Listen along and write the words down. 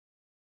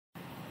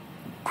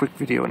quick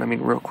video, and I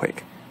mean real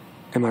quick.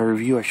 In my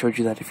review, I showed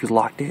you that if you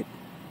locked it,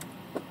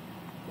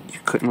 you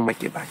couldn't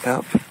wake it back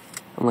up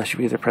unless you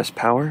either press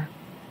power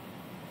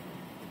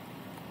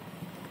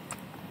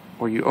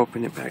or you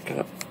open it back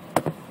up.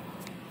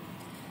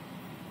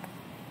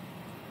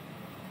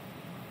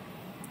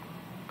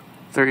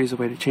 There is a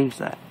way to change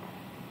that.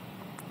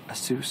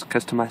 ASUS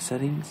customize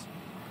settings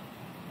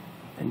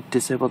and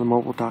disable the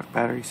mobile dock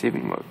battery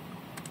saving mode.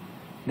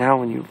 Now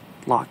when you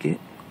lock it,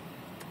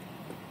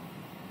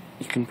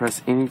 you can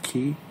press any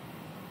key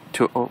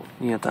to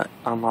to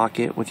unlock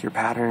it with your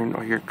pattern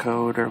or your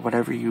code or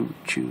whatever you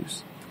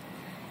choose.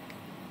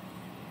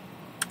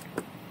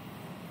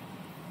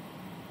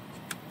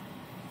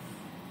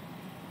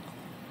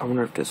 I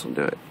wonder if this will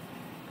do it.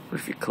 Or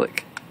if you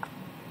click.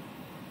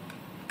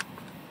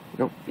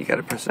 Nope, you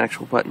gotta press an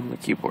actual button on the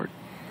keyboard.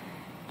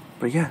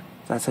 But yeah,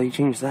 that's how you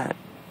change that.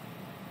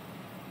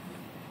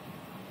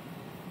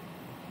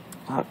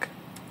 Lock,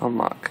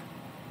 unlock,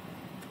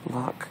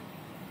 lock,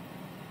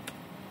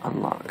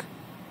 unlock.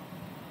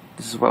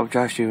 This is what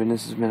Josh do, and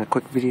this has been a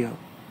quick video.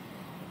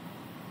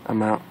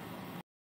 I'm out.